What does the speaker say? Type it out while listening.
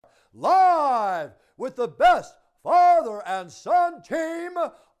live with the best father and son team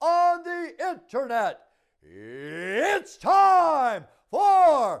on the internet. It's time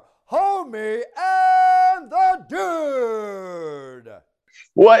for Homie and the Dude.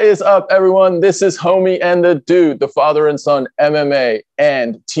 What is up, everyone? This is Homie and the Dude, the father and son MMA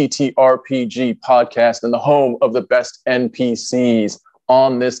and TTRPG podcast and the home of the best NPCs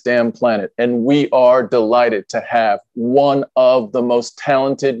on this damn planet. And we are delighted to have one of the most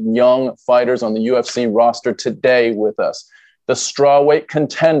talented young fighters on the UFC roster today with us, the strawweight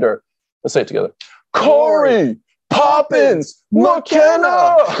contender. Let's say it together. Corey Poppins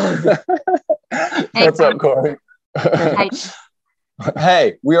McKenna. What's up, Corey?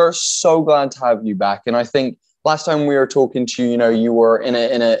 Hey, we are so glad to have you back. And I think last time we were talking to you, you were in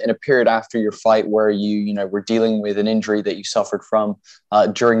a period after your fight where you were dealing with an injury that you suffered from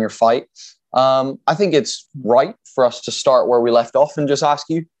during your fight. I think it's right for us to start where we left off and just ask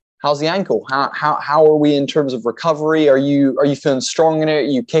you, how's the ankle? How are we in terms of recovery? Are you feeling strong in it? Are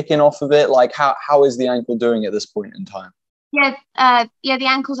you kicking off of it? Like how is the ankle doing at this point in time? Yeah, the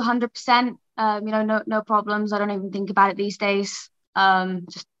ankle's 100%. No problems. I don't even think about it these days.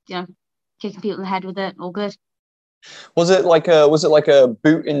 Just kicking people in the head with it, all good. Was it like a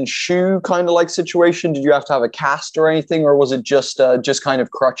boot and shoe kind of like situation? Did you have to have a cast or anything, or was it just kind of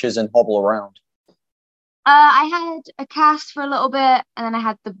crutches and hobble around? I had a cast for a little bit, and then I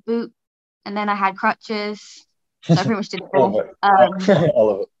had the boot, and then I had crutches. So I pretty much did it all. All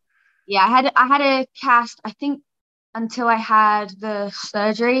of it. Yeah, I had a cast, I think, until I had the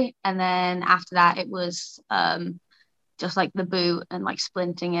surgery, and then after that it was just like the boot and like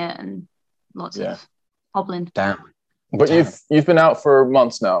splinting it and lots of hobbling. Damn. But you've been out for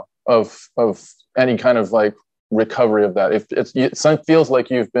months now of any kind of like recovery of that. It feels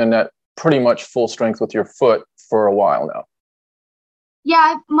like you've been at pretty much full strength with your foot for a while now.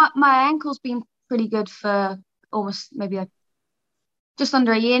 Yeah, my ankle's been pretty good for almost maybe like just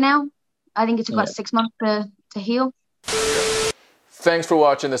under a year now. I think it took about 6 months to heal. Thanks for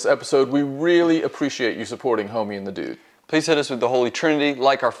watching this episode. We really appreciate you supporting Homie and the Dude. Please hit us with the Holy Trinity,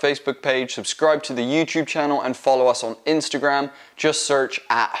 like our Facebook page, subscribe to the YouTube channel, and follow us on Instagram. Just search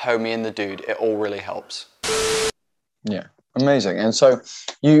 @Homie and the Dude. It all really helps. Yeah, amazing. And so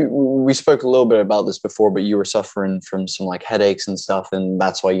we spoke a little bit about this before, but you were suffering from some like headaches and stuff, and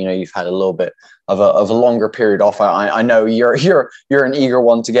that's why you've had a little bit of a longer period off. I know you're an eager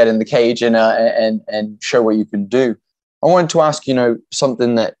one to get in the cage and show what you can do. I wanted to ask,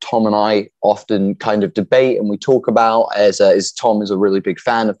 something that Tom and I often kind of debate and we talk about as Tom is a really big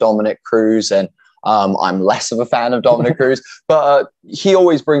fan of Dominick Cruz, and I'm less of a fan of Dominick Cruz, but he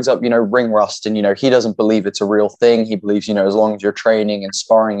always brings up, ring rust, and, he doesn't believe it's a real thing. He believes, as long as you're training and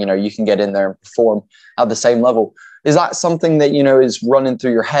sparring, you can get in there and perform at the same level. Is that something that, is running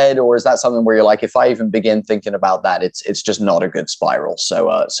through your head, or is that something where you're like, if I even begin thinking about that, it's just not a good spiral. So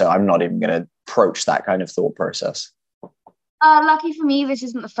I'm not even going to approach that kind of thought process. Lucky for me, this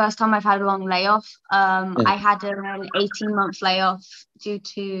isn't the first time I've had a long layoff. I had an 18-month layoff due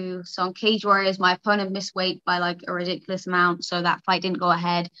to some Cage Warriors. My opponent missed weight by like a ridiculous amount, so that fight didn't go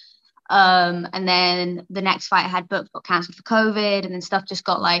ahead. And then the next fight I had booked got cancelled for COVID, and then stuff just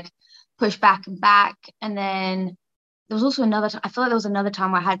got like pushed back and back. And then there was also another time. I feel like there was another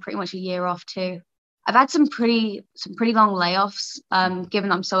time where I had pretty much a year off too. I've had some pretty long layoffs,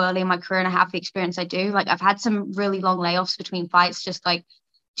 given I'm so early in my career and I have the experience I do. Like I've had some really long layoffs between fights, just like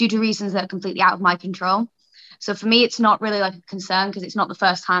due to reasons that are completely out of my control. So for me, it's not really like a concern because it's not the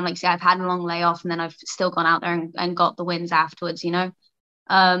first time, like say I've had a long layoff and then I've still gone out there and got the wins afterwards, that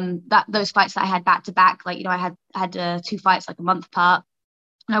those fights that I had back to back, like, I had 2 fights like a month apart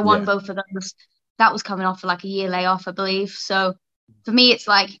and I won both of those. That was coming off for like a year layoff, I believe. So for me, it's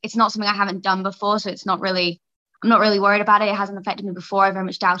like, it's not something I haven't done before. So I'm not really worried about it. It hasn't affected me before. I very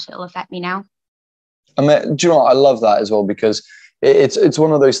much doubt it'll affect me now. I mean, do you know what? I love that as well, because it's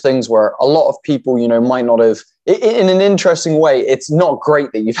one of those things where a lot of people, might not have, in an interesting way, it's not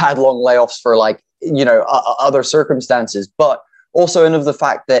great that you've had long layoffs for like, other circumstances, but also in of the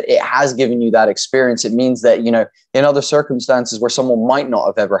fact that it has given you that experience. It means that, in other circumstances where someone might not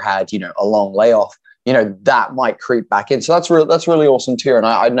have ever had, a long layoff, that might creep back in. So that's really awesome to hear. And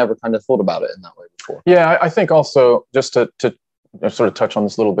I'd never kind of thought about it in that way before. Yeah, I think also just to sort of touch on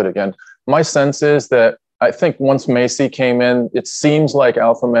this a little bit again, my sense is that I think once Macy came in, it seems like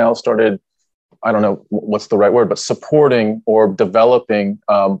Alpha Male started, I don't know what's the right word, but supporting or developing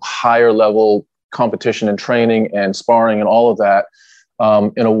higher level competition and training and sparring and all of that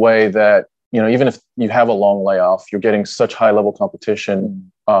in a way that, even if you have a long layoff, you're getting such high level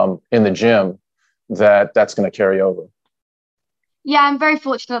competition in the gym that's going to carry over. Yeah, I'm very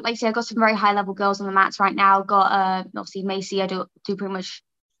fortunate. Like I say, I've got some very high level girls on the mats right now. Got obviously Macy. I do pretty much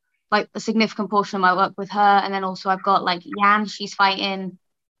like a significant portion of my work with her, and then also I've got like Yan. She's fighting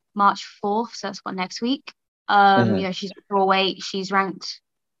March 4th, so that's what next week. Mm-hmm. She's raw weight. She's ranked.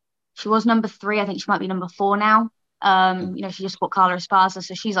 She was number 3. I think she might be number 4 now. She just fought Carla Esparza,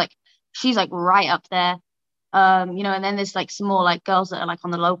 so she's like right up there. And then there's like some more like girls that are like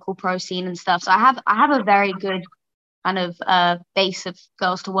on the local pro scene and stuff. So I have a very good kind of base of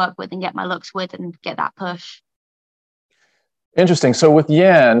girls to work with and get my looks with and get that push. Interesting. So with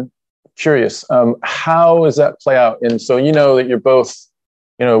Yan, curious, how does that play out? And so that you're both,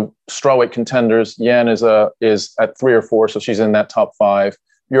 strawweight contenders. Yan is at 3 or 4, so she's in that top 5.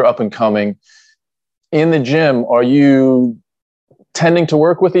 You're up and coming. In the gym, are you tending to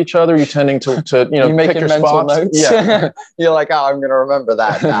work with each other? Are you tending to you pick your mental spots? Notes? Yeah. You're like, oh, I'm going to remember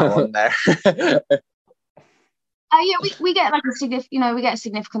that one there. We get like we get a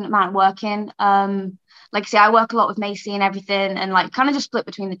significant amount of work in. Like I say, I work a lot with Macy and everything, and like kind of just split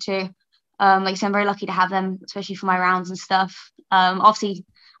between the two. Like I say, I'm very lucky to have them, especially for my rounds and stuff. Obviously,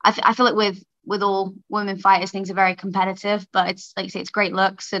 I feel like with all women fighters, things are very competitive, but it's like I say, it's great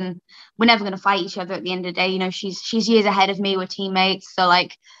looks, and we're never going to fight each other at the end of the day. She's years ahead of me. We're teammates, so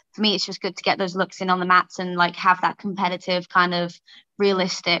like for me, it's just good to get those looks in on the mats and like have that competitive kind of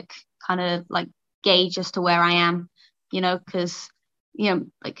realistic kind of like gauge as to where I am, because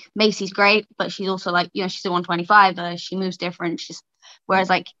like Macy's great, but she's also like she's a 125. She moves different. Whereas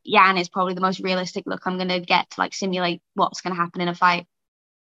like Yan is probably the most realistic look I'm gonna get to like simulate what's gonna happen in a fight.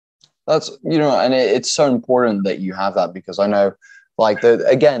 That's and it's so important that you have that, because I know like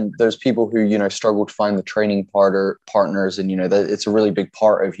there's people who struggle to find the training partners, and that it's a really big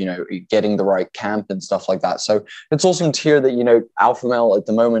part of getting the right camp and stuff like that. So it's awesome to hear that Alpha Male at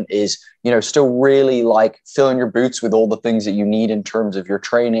the moment is still really like filling your boots with all the things that you need in terms of your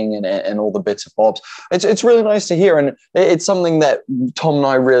training and all the bits and bobs. It's really nice to hear, and it's something that Tom and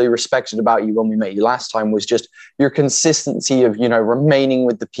I really respected about you when we met you last time, was just your consistency of remaining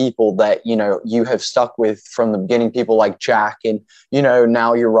with the people that you have stuck with from the beginning, people like Jack and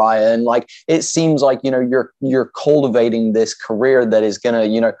now Uriah, and like it seems like you're cultivating this career that is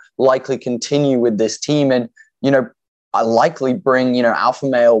gonna likely continue with this team, and I likely bring Alpha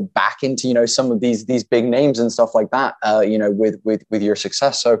Male back into some of these big names and stuff like that with your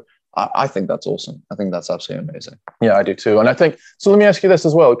success. So I think that's awesome. I think that's absolutely amazing. Yeah, I do too. And I think so. Let me ask you this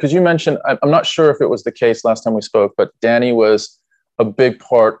as well, because you mentioned, I'm not sure if it was the case last time we spoke, but Danny was a big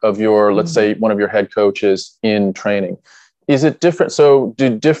part of your, let's say, one of your head coaches in training. Is it different? So do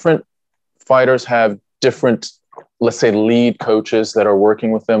different fighters have different, let's say, lead coaches that are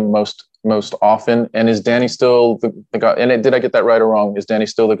working with them most often? And is Danny still the guy? And did I get that right or wrong? Is Danny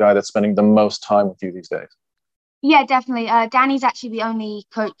still the guy that's spending the most time with you these days? Yeah, definitely. Danny's actually the only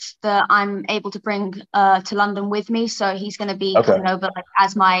coach that I'm able to bring to London with me. So he's going to be coming over like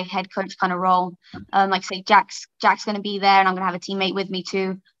as my head coach kind of role. Like I say, Jack's going to be there, and I'm going to have a teammate with me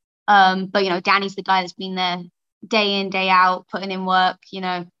too. But Danny's the guy that's been there day in, day out, putting in work.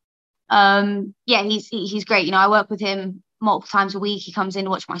 Yeah, he's great. I work with him multiple times a week. He comes in to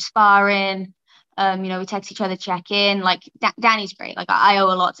watch my sparring. We text each other, check in. Like Danny's great. Like I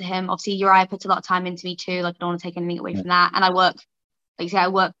owe a lot to him. Obviously, Uriah puts a lot of time into me too. Like I don't want to take anything away from that. And I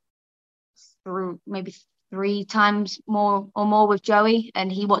work through maybe 3 times more with Joey,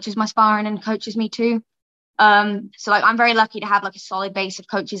 and he watches my sparring and coaches me too. So like I'm very lucky to have like a solid base of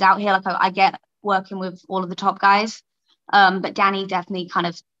coaches out here. Like I get working with all of the top guys. But Danny definitely kind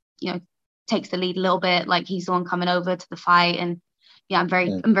of takes the lead a little bit. Like he's the one coming over to the fight, and yeah, I'm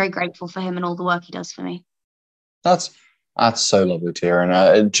very grateful for him and all the work he does for me. That's so lovely to hear.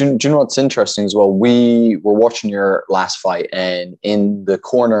 And do you know what's interesting as well? We were watching your last fight, and in the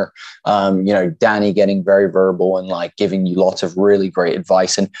corner, Danny getting very verbal and like giving you lots of really great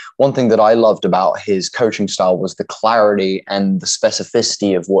advice. And one thing that I loved about his coaching style was the clarity and the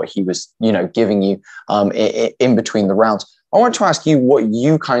specificity of what he was, giving you in between the rounds. I want to ask you what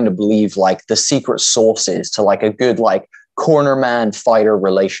you kind of believe like the secret sauce is to like a good like corner man fighter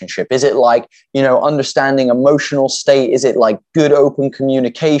relationship. Is it like understanding emotional state? Is it like good open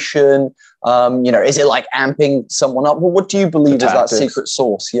communication? Is it like amping someone up? Well, what do you believe is that secret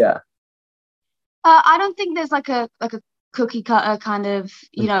sauce? Yeah. I don't think there's like a cookie cutter kind of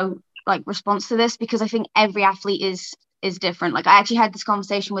like response to this, because I think every athlete is different. Like I actually had this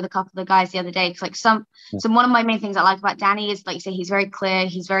conversation with a couple of the guys the other day, because like one of my main things I like about Danny is, like you say, he's very clear,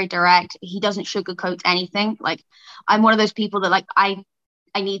 he's very direct, he doesn't sugarcoat anything. Like I'm one of those people that like I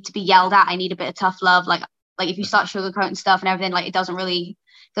need to be yelled at, I need a bit of tough love. Like if you start sugarcoating stuff and everything, like it doesn't really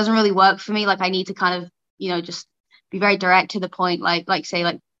work for me. Like I need to kind of just be very direct to the point. Like say,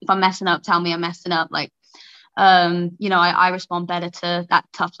 like if I'm messing up, tell me I'm messing up. Like, you know, I respond better to that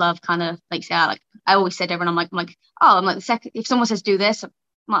tough love kind of, like say, I always say to everyone, I'm like, oh, I'm like, the second, if someone says do this, I'm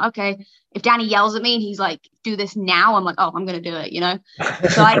like, okay. If Danny yells at me and he's like, do this now, I'm like, oh, I'm going to do it, you know?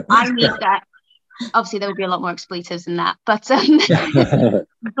 So I need that. Obviously there would be a lot more expletives in that, but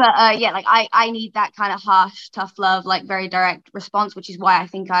yeah, like I need that kind of harsh, tough love, like very direct response, which is why I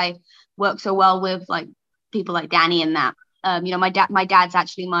think I work so well with like people like Danny and that. You know, my dad's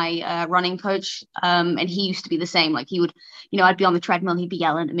actually my running coach, and he used to be the same. Like he would, you know, I'd be on the treadmill, he'd be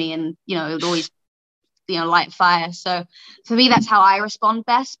yelling at me, and you know, it would always, you know, light fire. So for me, that's how I respond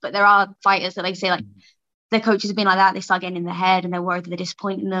best. But there are fighters that, like say, like their coaches have been like that, they start getting in their head and they're worried that they're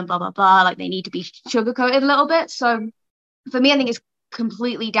disappointing them, blah blah blah, like they need to be sugarcoated a little bit. So for me, I think it's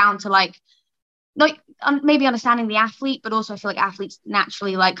completely down to like maybe understanding the athlete, but also I feel like athletes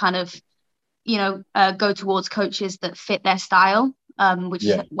naturally like kind of, you know, go towards coaches that fit their style, which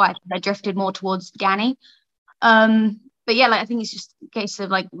is why I drifted more towards Danny. But yeah, like I think it's just a case of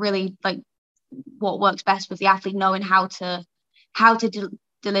like really like what works best with the athlete, knowing how to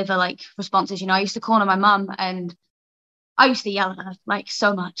deliver like responses. You know, I used to corner my mum and I used to yell at her like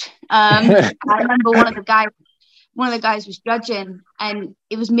so much. I remember one of the guys was judging and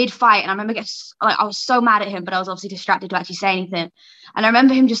it was mid-fight, and I remember I was so mad at him, but I was obviously distracted to actually say anything. And I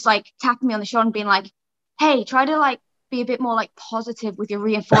remember him just like tapping me on the shoulder and being like, hey, try to like be a bit more like positive with your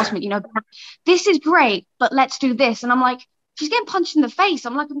reinforcement, you know, this is great, but let's do this. And I'm like, she's getting punched in the face.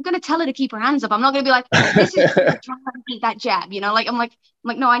 I'm like, I'm going to tell her to keep her hands up. I'm not going to be like, this is trying to beat that jab, you know, like, I'm like,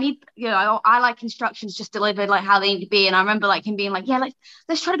 no, I need, you know, I like instructions just delivered like how they need to be. And I remember like him being like, yeah, like,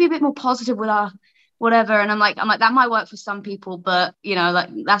 let's try to be a bit more positive with our whatever. And I'm like, that might work for some people, but you know, like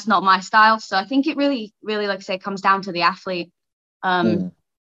that's not my style. So I think it really, really, like I say, comes down to the athlete.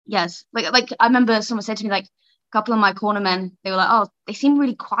 Yes. Like I remember someone said to me, like a couple of my cornermen, they were like, oh, they seem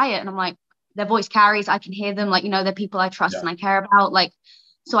really quiet. And I'm like, their voice carries, I can hear them, like, you know, they're people I trust and I care about, like,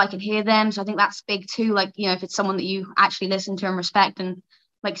 so I can hear them. So I think that's big too. Like, you know, if it's someone that you actually listen to and respect, and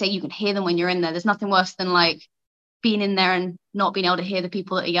like say you can hear them when you're in there, there's nothing worse than like being in there and not being able to hear the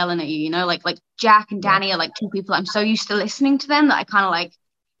people that are yelling at you, you know, like Jack and Danny are like two people I'm so used to listening to them that I kind of like,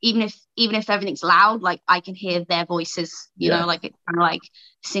 even if everything's loud, like I can hear their voices, you know, like it's kind of like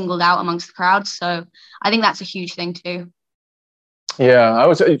singled out amongst the crowd. So I think that's a huge thing too.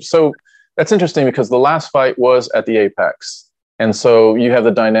 Yeah, so that's interesting because the last fight was at the Apex. And so you have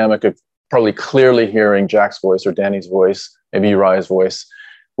the dynamic of probably clearly hearing Jack's voice or Danny's voice, maybe Uriah's voice.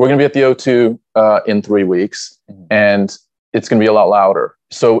 We're going to be at the O2 in 3 weeks, and it's going to be a lot louder.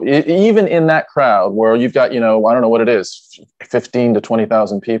 So even in that crowd where you've got, you know, I don't know what it is, 15 to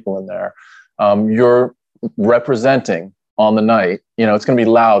 20,000 people in there, you're representing on the night, you know, it's going to be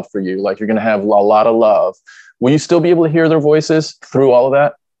loud for you. Like you're going to have a lot of love. Will you still be able to hear their voices through all of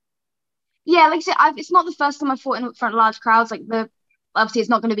that? Yeah, like I said, it's not the first time I've fought in front of large crowds. Like obviously it's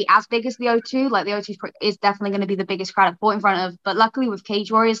not going to be as big as the O2. Like the O2 is definitely going to be the biggest crowd I've fought in front of. But luckily with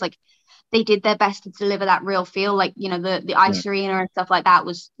Cage Warriors, like they did their best to deliver that real feel. Like, you know, the ice arena and stuff like that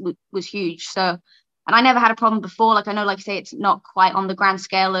was huge. So, and I never had a problem before. Like I know, like I say, it's not quite on the grand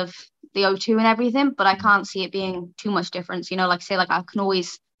scale of the O2 and everything, but I can't see it being too much difference. You know, like I say, like I can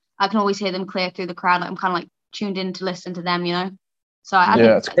always hear them clear through the crowd. Like I'm kind of like tuned in to listen to them, you know. So I think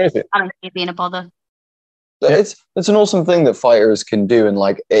it's crazy. I don't see it being a bother. It's an awesome thing that fighters can do, and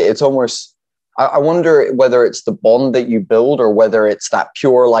like it's almost, I wonder whether it's the bond that you build or whether it's that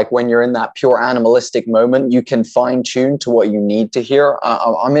pure, like when you're in that pure animalistic moment, you can fine tune to what you need to hear.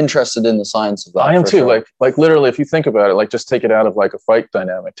 I'm interested in the science of that. I am too. Sure. Like literally, if you think about it, like just take it out of like a fight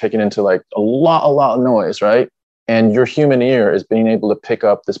dynamic, take it into like a lot of noise, right? And your human ear is being able to pick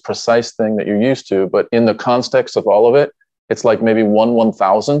up this precise thing that you're used to, but in the context of all of it, it's like maybe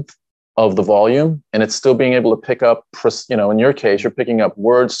 1/1000th of the volume, and it's still being able to pick up, you know, in your case, you're picking up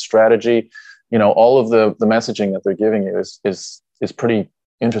words, strategy, you know, all of the messaging that they're giving you is pretty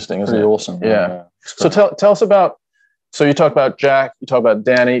interesting. Isn't it? Awesome. Yeah. So tell us about, so you talk about Jack, you talk about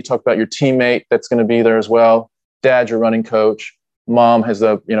Danny, you talk about your teammate that's going to be there as well. Dad, your running coach. Mom has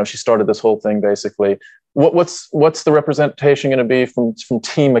she started this whole thing basically. What's the representation going to be from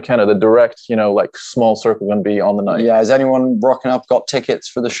Team McKenna, the direct, you know, like small circle going to be on the night? Yeah, has anyone rocking up got tickets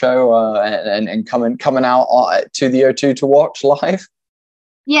for the show and coming out to the O2 to watch live?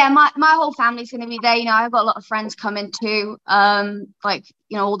 Yeah, my whole family's going to be there. You know, I've got a lot of friends coming too. Like,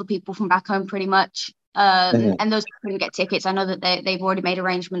 you know, all the people from back home pretty much. And those couldn't get tickets. I know that they've already made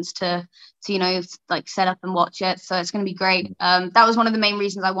arrangements to you know, like set up and watch it. So it's going to be great. That was one of the main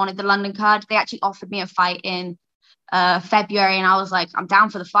reasons I wanted the London card. They actually offered me a fight in February, and I was like, I'm down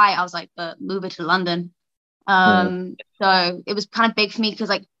for the fight. I was like, but move it to London. So it was kind of big for me because,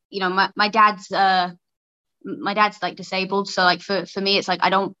 like, you know, my dad's like disabled, so like for me it's like I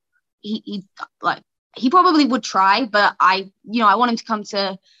don't he like he probably would try, but I want him to come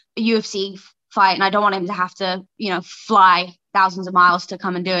to a UFC fight, and I don't want him to have to, you know, fly thousands of miles to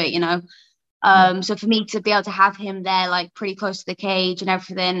come and do it, you know. So for me to be able to have him there, like pretty close to the cage and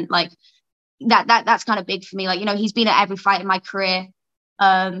everything, like that's kind of big for me. Like, you know, he's been at every fight in my career.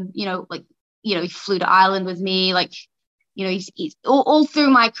 You know, like, you know, he flew to Ireland with me, like, you know, he's all through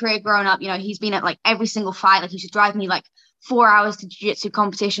my career growing up, you know, he's been at like every single fight. Like, he should drive me like 4 hours to jiu-jitsu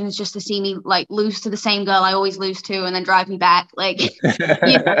competitions just to see me like lose to the same girl I always lose to, and then drive me back. Like,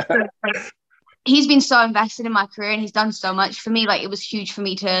 you know, like, he's been so invested in my career, and he's done so much for me. Like, it was huge for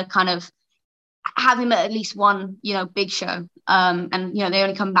me to kind of have him at least one, you know, big show. And, you know, they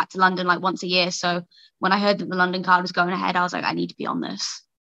only come back to London like once a year. So when I heard that the London card was going ahead, I was like, I need to be on this.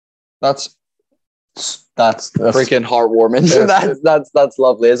 That's freaking heartwarming. That's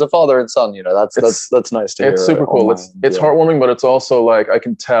lovely. As a father and son, you know, that's nice to hear. It's super cool. It's heartwarming, but it's also like, I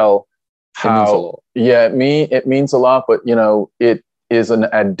can tell how, it means a lot, but, you know, it is an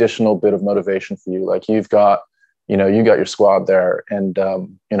additional bit of motivation for you. Like, you got your squad there and,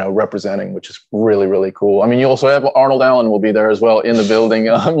 you know, representing, which is really, really cool. I mean, you also have Arnold Allen will be there as well in the building.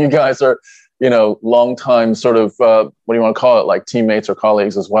 You guys are, you know, long time sort of, what do you want to call it? Like teammates or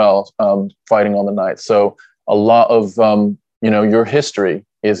colleagues as well, fighting on the night. So a lot of, you know, your history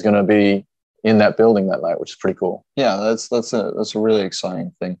is going to be in that building that night, which is pretty cool. Yeah, that's a really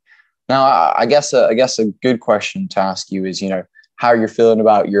exciting thing. Now, I guess a good question to ask you is, you know, how you're feeling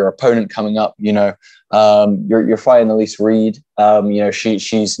about your opponent coming up. You know, you're fighting Elise Reed. You know,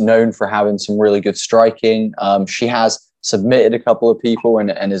 she's known for having some really good striking. She has submitted a couple of people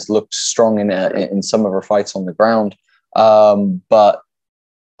and has looked strong in some of her fights on the ground. But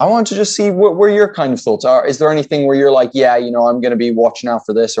I want to just see where your kind of thoughts are. Is there anything where you're like, yeah, you know, I'm going to be watching out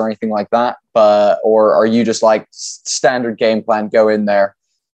for this or anything like that? Or are you just like standard game plan, go in there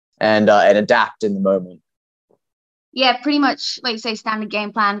and adapt in the moment? Yeah, pretty much, like you say, standard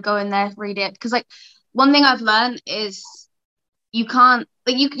game plan, go in there, read it. Because, like, one thing I've learned is you can't,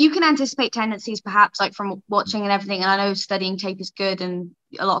 like, you can anticipate tendencies perhaps, like, from watching and everything. And I know studying tape is good and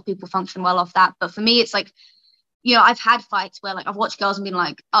a lot of people function well off that. But for me, it's like, you know, I've had fights where, like, I've watched girls and been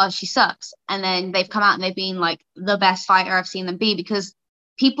like, oh, she sucks. And then they've come out and they've been, like, the best fighter I've seen them be. Because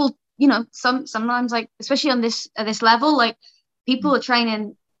people, you know, sometimes, like, especially on this level, like, people are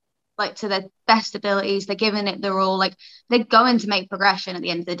training like to their best abilities. They're giving it their all. Like, they're going to make progression at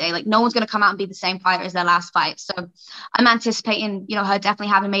the end of the day. Like, no one's going to come out and be the same fighter as their last fight. So I'm anticipating, you know, her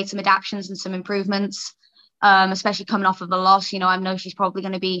definitely having made some adaptations and some improvements, especially coming off of a loss. You know, I know she's probably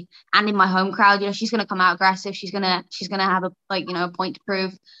going to be, and in my home crowd, you know, she's going to come out aggressive. She's going to have a, like, you know, a point to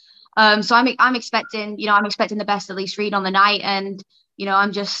prove. So I'm expecting the best Elise Reed on the night. And, you know,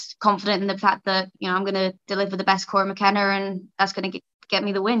 I'm just confident in the fact that, you know, I'm going to deliver the best Corey McKenna, and that's going to get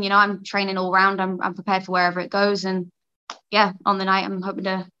me the win. You know, I'm training all round. I'm prepared for wherever it goes. And yeah, on the night, I'm hoping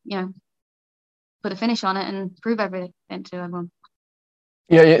to, you know, put a finish on it and prove everything to everyone.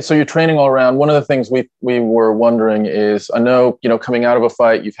 Yeah. So you're training all around. One of the things we were wondering is, I know, you know, coming out of a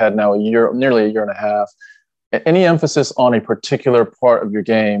fight, you've had now nearly a year and a half. Any emphasis on a particular part of your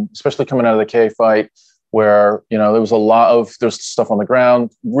game, especially coming out of the K fight, where, you know, there's stuff on the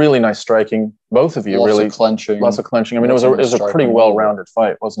ground, really nice striking, both of you, lots of clenching. I mean, it was a pretty well-rounded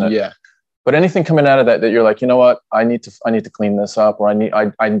fight, wasn't it? Yeah. But anything coming out of that you're like, you know what, I need to clean this up, or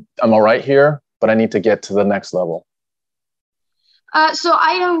I'm all right here, but I need to get to the next level. So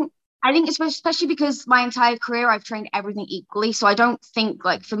I think especially because my entire career I've trained everything equally. So I don't think,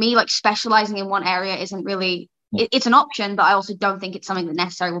 like, for me, like, specializing in one area isn't really, it's an option, but I also don't think it's something that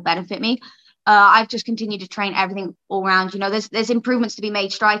necessarily will benefit me. I've just continued to train everything all around. You know, there's improvements to be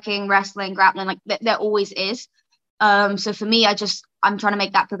made, striking, wrestling, grappling, like there always is. So for me, I'm trying to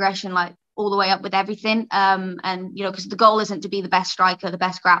make that progression, like, all the way up with everything. And, you know, because the goal isn't to be the best striker, the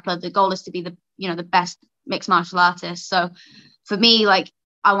best grappler. The goal is to be the best mixed martial artist. So for me, like,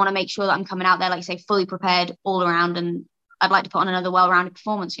 I want to make sure that I'm coming out there, like you say, fully prepared all around. And I'd like to put on another well-rounded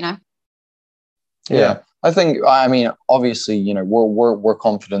performance, you know? Yeah. I think, I mean, obviously, you know, we're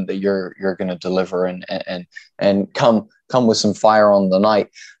confident that you're going to deliver and come with some fire on the night.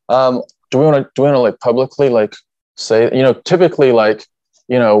 Do we want to like publicly, like, say, you know, typically, like,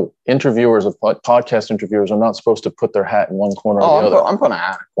 you know, interviewers of podcast interviewers are not supposed to put their hat in one corner or the other. I'm putting a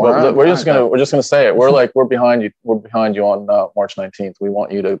hat. We're just gonna say it. We're behind you. We're behind you on March 19th. We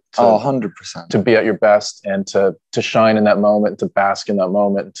want you to 100% to be at your best and to shine in that moment, to bask in that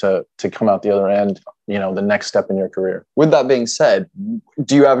moment, to come out the other end, the next step in your career. With that being said,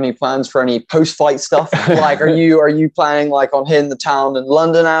 do you have any plans for any post-fight stuff? Like, are you planning like on hitting the town in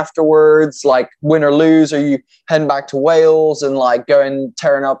London afterwards? Like, win or lose, are you heading back to Wales and like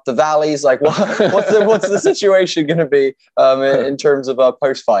tearing up the valleys? Like, what's the situation going to be in terms of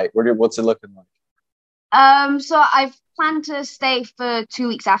post-fight? What's it looking like? So I've planned to stay for 2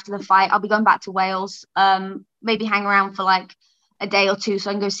 weeks after the fight. I'll be going back to Wales. Maybe hang around for like a day or two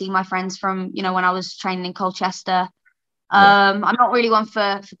so I can go see my friends from, when I was training in Colchester. I'm not really one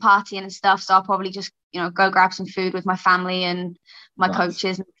for partying and stuff, so I'll probably just, go grab some food with my family and my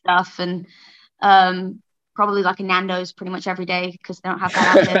coaches and stuff, and probably like a Nando's pretty much every day because they don't have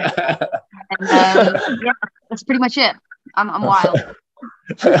that out here. And that's pretty much it. I'm wild.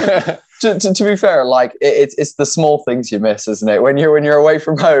 To be fair, like it's the small things you miss, isn't it? When you're away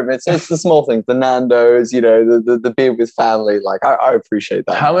from home, it's the small things, the Nando's, the being with family. Like I appreciate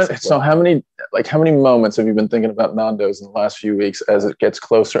that. How many moments have you been thinking about Nando's in the last few weeks as it gets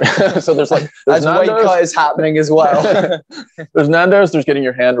closer? So there's as Nando's, weight cut is happening as well. There's Nando's. There's getting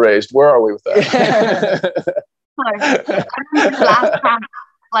your hand raised. Where are we with that? I remember last time,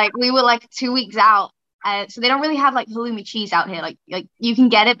 like we were like 2 weeks out. So they don't really have like halloumi cheese out here. Like you can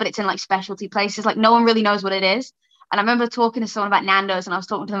get it, but it's in like specialty places. Like no one really knows what it is. And I remember talking to someone about Nando's, and I was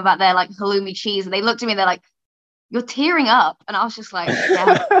talking to them about their like halloumi cheese, and they looked at me. They're like, "You're tearing up," and I was just like,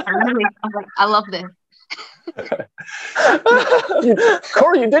 "Yeah, I love this."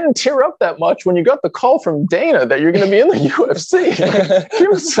 Corey, you didn't tear up that much when you got the call from Dana that you're going to be in the UFC.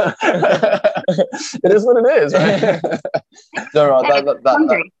 It is what it is, right?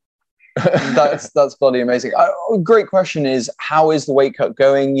 That's bloody amazing. Great question is, how is the weight cut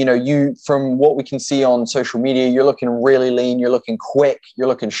going? You, from what we can see on social media, you're looking really lean, you're looking quick, you're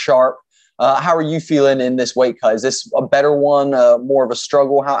looking sharp. How are you feeling in this weight cut? Is this a better one, more of a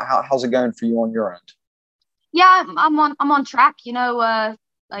struggle? How's it going for you on your end? Yeah, I'm on track.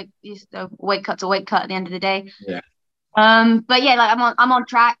 Like weight cut to weight cut at the end of the day. Yeah. But yeah, like I'm on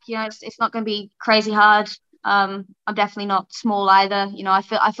track. It's not going to be crazy hard. I'm definitely not small either. I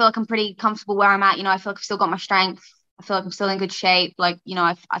feel like I'm pretty comfortable where I'm at. I feel like I've still got my strength. I feel like I'm still in good shape. Like,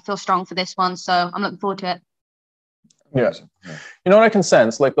 I feel strong for this one, so I'm looking forward to it. Yes. What I can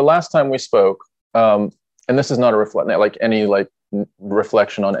sense, like the last time we spoke, and this is not any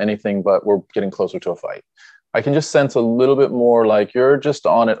reflection on anything, but we're getting closer to a fight. I can just sense a little bit more like you're just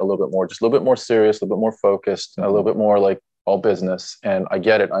on it a little bit more, just a little bit more serious, a little bit more focused, a little bit more like all business. And I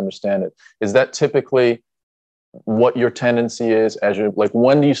get it, I understand it. Is that typically what your tendency is as you're like,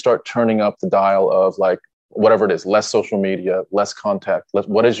 when do you start turning up the dial of like, whatever it is, less social media, less contact?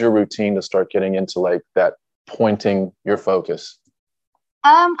 What is your routine to start getting into like that pointing your focus?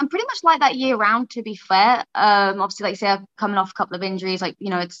 I'm pretty much like that year round, to be fair. Obviously, like you say, I'm coming off a couple of injuries. Like,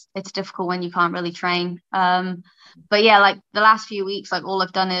 it's difficult when you can't really train. But yeah, like the last few weeks, like all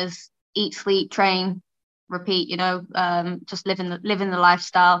I've done is eat, sleep, train, repeat, just living the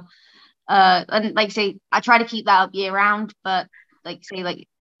lifestyle. And like say, I try to keep that up year round, but like say, like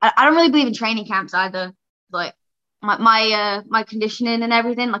I don't really believe in training camps either. Like my conditioning and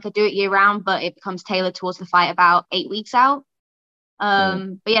everything, like I do it year round, but it becomes tailored towards the fight about 8 weeks out.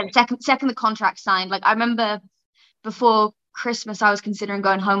 But yeah, the second the contract signed, like I remember before Christmas, I was considering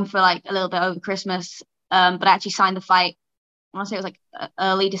going home for like a little bit over Christmas. But I actually signed the fight, I want to say it was like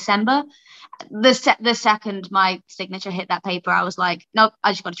early December. The second my signature hit that paper, I was like, nope,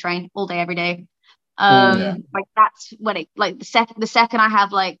 I just got to train all day, every day. Like that's when it, like the second I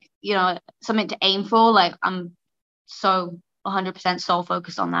have like, something to aim for, like I'm so 100% sole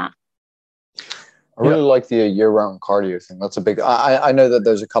focused on that. I really like the year-round cardio thing. That's a big. I know that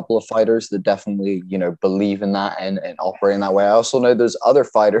there's a couple of fighters that definitely believe in that and operate in that way. I also know there's other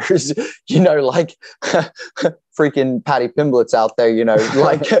fighters, like freaking Paddy Pimblett's out there.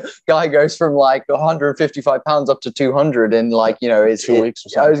 Like guy goes from like 155 pounds up to 200 in like it's 2 weeks or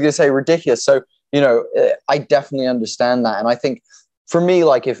something. I was gonna say ridiculous. So I definitely understand that, and I think. For me,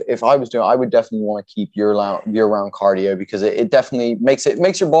 like if I was doing, I would definitely want to keep year-round cardio because it definitely makes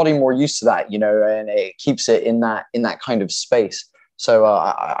your body more used to that, and it keeps it in that kind of space. So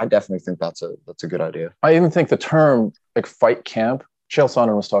I definitely think that's a good idea. I even think the term like fight camp, Chael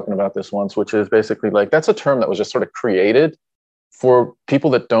Sonnen was talking about this once, which is basically like that's a term that was just sort of created for people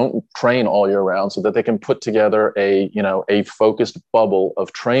that don't train all year round, so that they can put together a focused bubble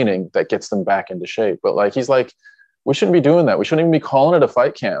of training that gets them back into shape. But like he's like, we shouldn't be doing that. We shouldn't even be calling it a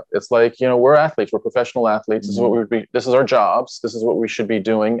fight camp. It's like, we're athletes, we're professional athletes. This is what this is our jobs. This is what we should be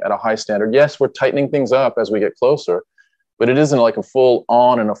doing at a high standard. Yes, we're tightening things up as we get closer, but it isn't like a full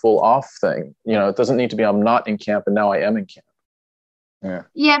on and a full off thing. It doesn't need to be, I'm not in camp and now I am in camp.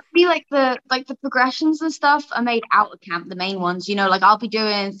 Yeah, for me, like the progressions and stuff are made out of camp, the main ones, like I'll be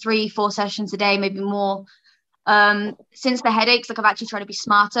doing 3-4 sessions a day, maybe more. Since the headaches, like I've actually tried to be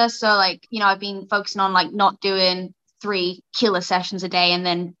smarter. So like, I've been focusing on like not doing 3 killer sessions a day and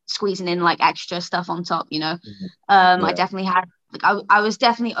then squeezing in like extra stuff on top, I definitely had, like, I was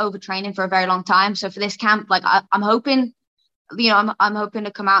definitely overtraining for a very long time. So for this camp, like I'm hoping, I'm hoping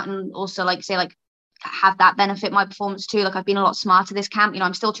to come out and also like say like have that benefit my performance too. Like I've been a lot smarter this camp.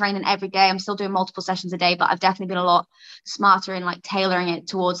 I'm still training every day. I'm still doing multiple sessions a day, but I've definitely been a lot smarter in like tailoring it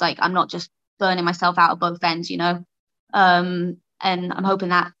towards like I'm not just burning myself out of both ends, and I'm hoping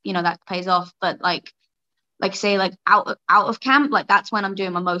that that pays off. But like say like out of camp, like that's when I'm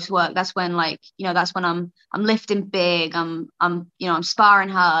doing my most work. That's when that's when I'm lifting big. I'm sparring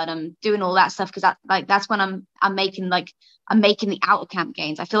hard. I'm doing all that stuff because that's when I'm making the out of camp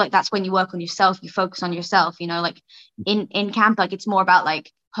gains. I feel like that's when you work on yourself. You focus on yourself. Like in camp, like it's more about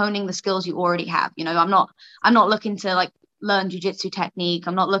like honing the skills you already have. I'm not looking to like learn jiu-jitsu technique.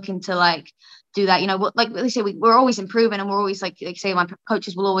 I'm not looking to like do that, like they say, we're always improving, and we're always like say my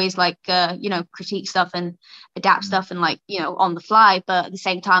coaches will always like critique stuff and adapt stuff and like on the fly, but at the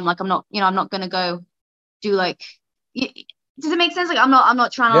same time like I'm not going to go do like, does it make sense? Like I'm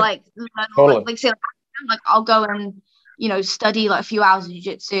not trying to like learn totally. like say like I'll go and study like a few hours of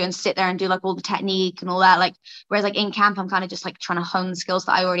jiu-jitsu and sit there and do like all the technique and all that, like whereas like in camp I'm kind of just like trying to hone the skills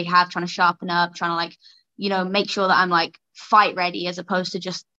that I already have, trying to sharpen up, trying to like make sure that I'm like fight ready as opposed to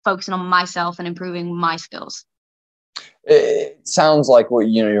just focusing on myself and improving my skills. It sounds like what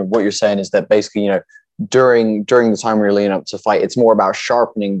you're saying is that basically during the time we're leading up to fight, it's more about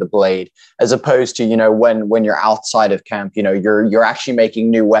sharpening the blade as opposed to when you're outside of camp, you're actually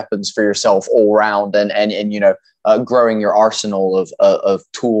making new weapons for yourself all around and growing your arsenal of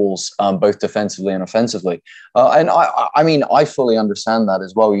tools, both defensively and offensively. And I mean, I fully understand that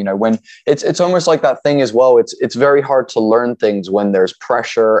as well. When it's almost like that thing as well. It's very hard to learn things when there's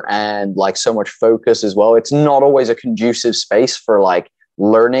pressure and like so much focus as well. It's not always a conducive space for like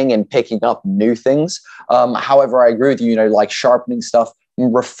learning and picking up new things. However, I agree with you, like sharpening stuff,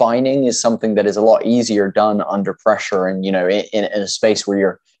 refining is something that is a lot easier done under pressure and, in a space where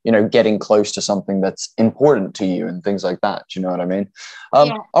you're, getting close to something that's important to you and things like that. Do you know what I mean?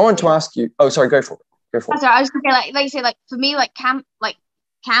 I wanted to ask you, oh, sorry, go for it. Sorry, I was going to say, like you say, like for me, like camp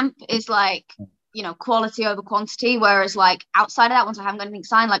is like, quality over quantity. Whereas like outside of that, once I haven't got anything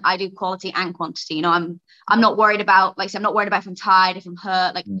signed, like I do quality and quantity, I'm not worried about, like I said, I'm not worried about if I'm tired, if I'm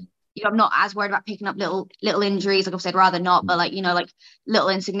hurt, like, I'm not as worried about picking up little injuries. Like I've said, rather not, but like, like little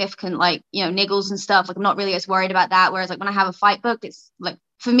insignificant, like, niggles and stuff. Like I'm not really as worried about that. Whereas like when I have a fight booked, it's like,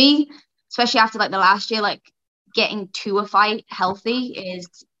 for me, especially after like the last year, like getting to a fight healthy is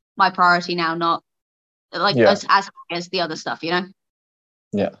my priority now, not like as high as the other stuff,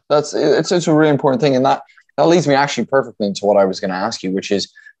 Yeah, it's a really important thing. And that leads me actually perfectly into what I was going to ask you, which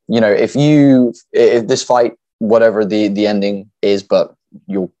is, if this fight, whatever the ending is, but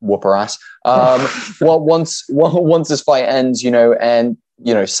you'll whoop her ass. Well, once this fight ends, and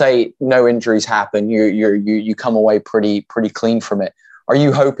say no injuries happen, you come away pretty clean from it. Are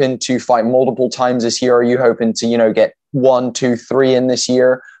you hoping to fight multiple times this year? Are you hoping to get 1, 2, 3 in this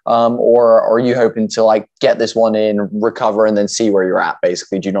year, or are you hoping to like get this one in, recover, and then see where you're at?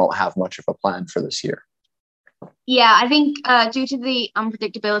 Basically, do you not have much of a plan for this year? Yeah, I think due to the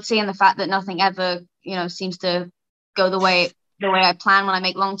unpredictability and the fact that nothing ever seems to go the way I plan when I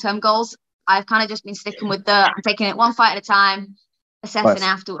make long-term goals, I've kind of just been sticking with I'm taking it one fight at a time, assessing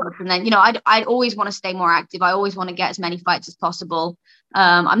afterwards. And then, I'd always want to stay more active. I always want to get as many fights as possible.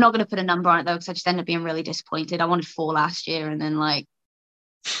 I'm not going to put a number on it though, because I just ended up being really disappointed. I wanted 4 last year and then like,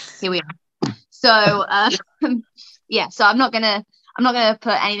 here we are. So, so I'm not going to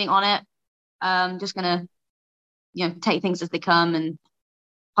put anything on it. I'm just going to, take things as they come, and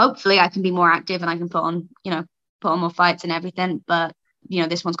hopefully I can be more active and I can put on more fights and everything. But,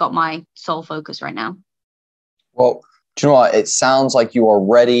 this one's got my sole focus right now. Well, do you know what? It sounds like you are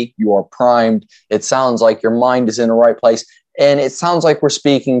ready. You are primed. It sounds like your mind is in the right place. And it sounds like we're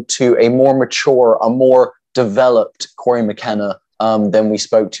speaking to a more mature, a more developed Corey McKenna than we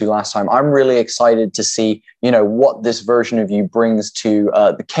spoke to last time. I'm really excited to see, what this version of you brings to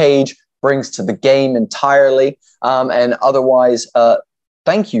the cage, brings to the game entirely. And otherwise,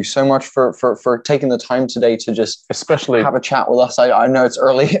 thank you so much for taking the time today to just especially have a chat with us. I know it's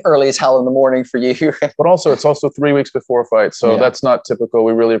early as hell in the morning for you. But also, it's also 3 weeks before a fight, so that's not typical.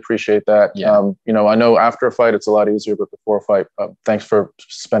 We really appreciate that. Yeah. I know after a fight it's a lot easier, but before a fight, thanks for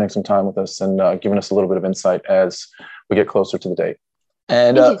spending some time with us and giving us a little bit of insight as we get closer to the date.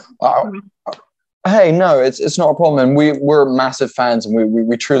 And hey, no, it's not a problem. And we're massive fans, and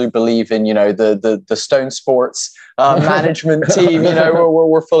we truly believe in the Stone Sports management team.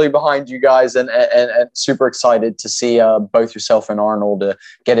 We're fully behind you guys, and super excited to see both yourself and Arnold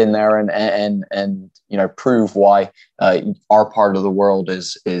get in there and prove why our part of the world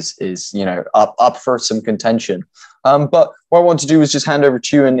is up for some contention. But what I want to do is just hand over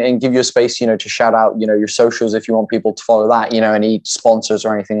to you and give you a space, to shout out, your socials if you want people to follow that, any sponsors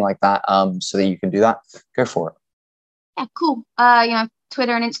or anything like that, so that you can do that. Go for it. Yeah, cool.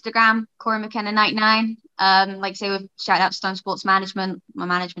 Twitter and Instagram, Corey McKenna 99. Like I say, we've shout out Stone Sports Management, my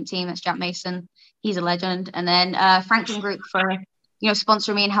management team. That's Jack Mason. He's a legend. And then Franklin Group for,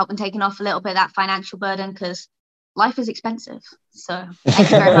 sponsoring me and helping taking off a little bit of that financial burden, because life is expensive. So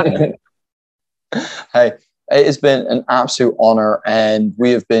thank you very much. Hey. It has been an absolute honor, and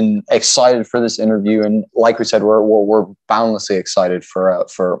we have been excited for this interview. And like we said, we're boundlessly excited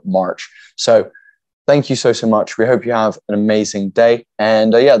for March. So thank you so much. We hope you have an amazing day.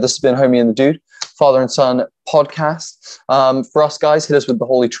 And this has been Homie and the Dude, Father and Son podcast. For us guys, hit us with the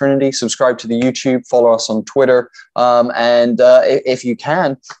Holy Trinity. Subscribe to the YouTube. Follow us on Twitter. And if you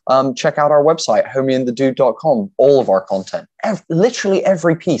can, check out our website, homieandthedude.com. All of our content, literally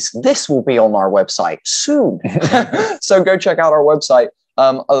every piece. This will be on our website soon. So go check out our website.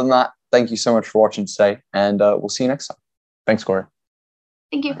 Other than that, thank you so much for watching today, and we'll see you next time. Thanks, Corey.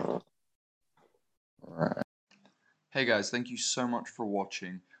 Thank you. All right. Hey guys, thank you so much for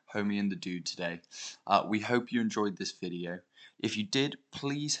watching Homie and the Dude today. We hope you enjoyed this video. If you did,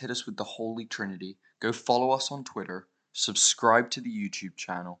 please hit us with the Holy Trinity. Go follow us on Twitter, subscribe to the YouTube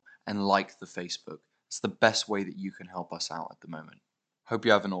channel, and like the Facebook. It's the best way that you can help us out at the moment. Hope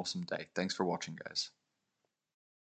you have an awesome day. Thanks for watching, guys.